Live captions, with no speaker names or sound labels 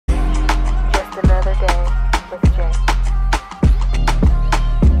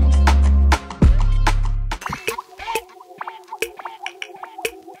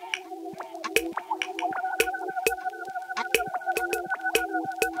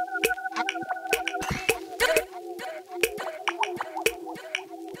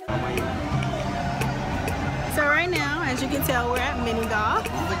So we're at Mini Golf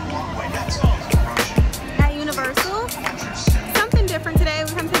at Universal. Something different today.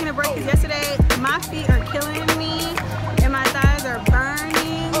 We're kind of taking a break because yesterday my feet are killing me and my thighs are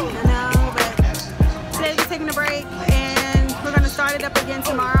burning. I know, but today we're taking a break and we're going to start it up again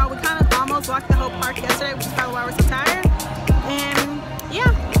tomorrow. We kind of almost walked the whole park yesterday, which is probably why we're so tired. And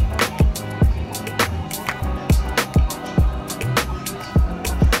yeah.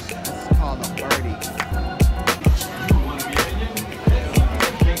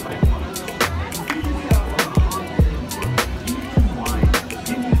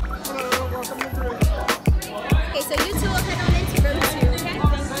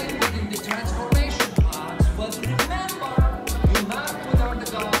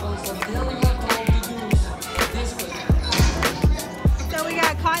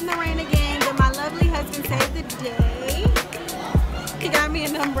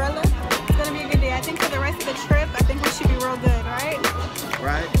 Umbrella. It's gonna be a good day. I think for the rest of the trip, I think we should be real good, right?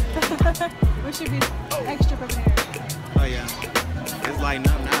 Right. We should be extra prepared. Oh yeah. It's lighting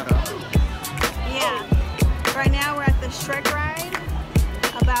up now though. Yeah. Right now we're at the Shrek ride.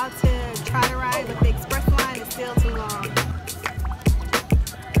 About to try to ride, but the express line is still too long.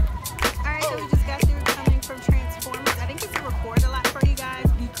 Alright, so we just got through coming from Transformers. I didn't get to record a lot for you guys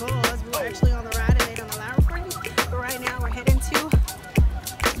because we were actually on the ride and they don't allow recording. But right now we're heading to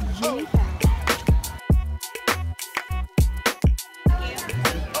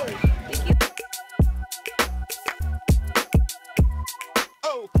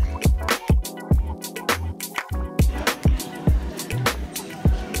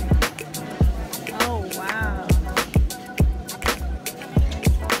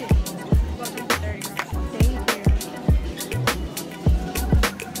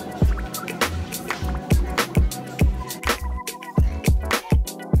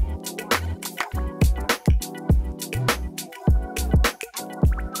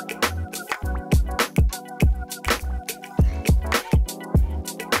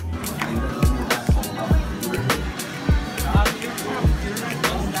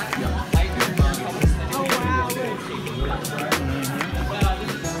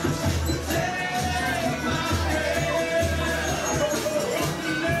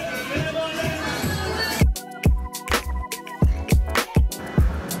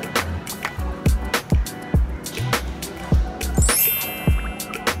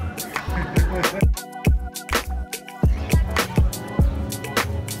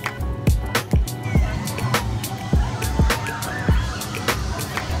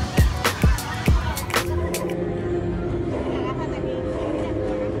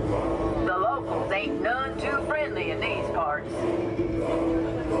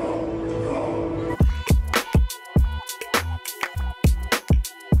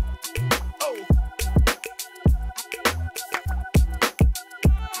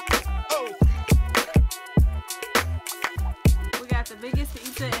the biggest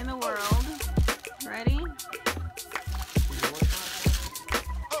pizza in the world. Ready?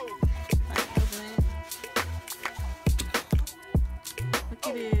 Look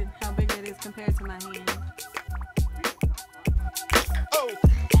at it, how big it is compared to my hand.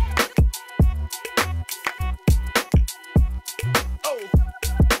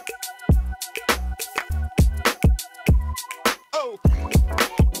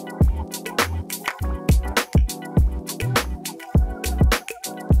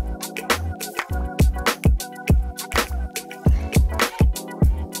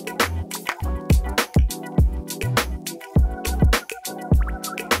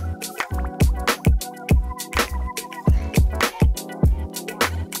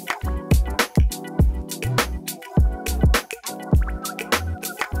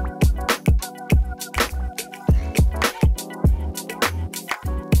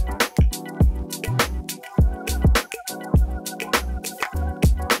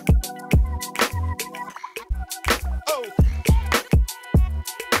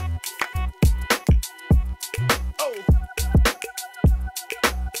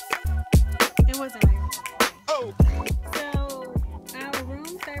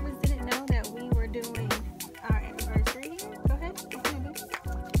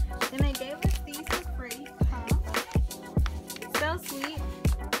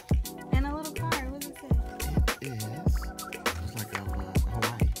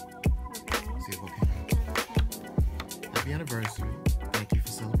 Anniversary. Thank you for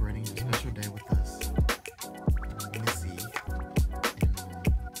celebrating your special day with us. Missy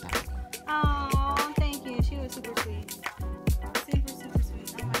and oh, thank you. She was super sweet. Super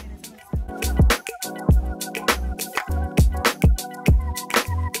sweet. Oh my goodness.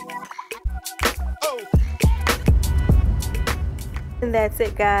 And that's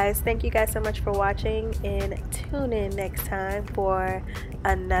it, guys. Thank you guys so much for watching, and tune in next time for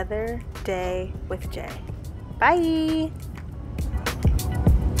another day with Jay. Bye.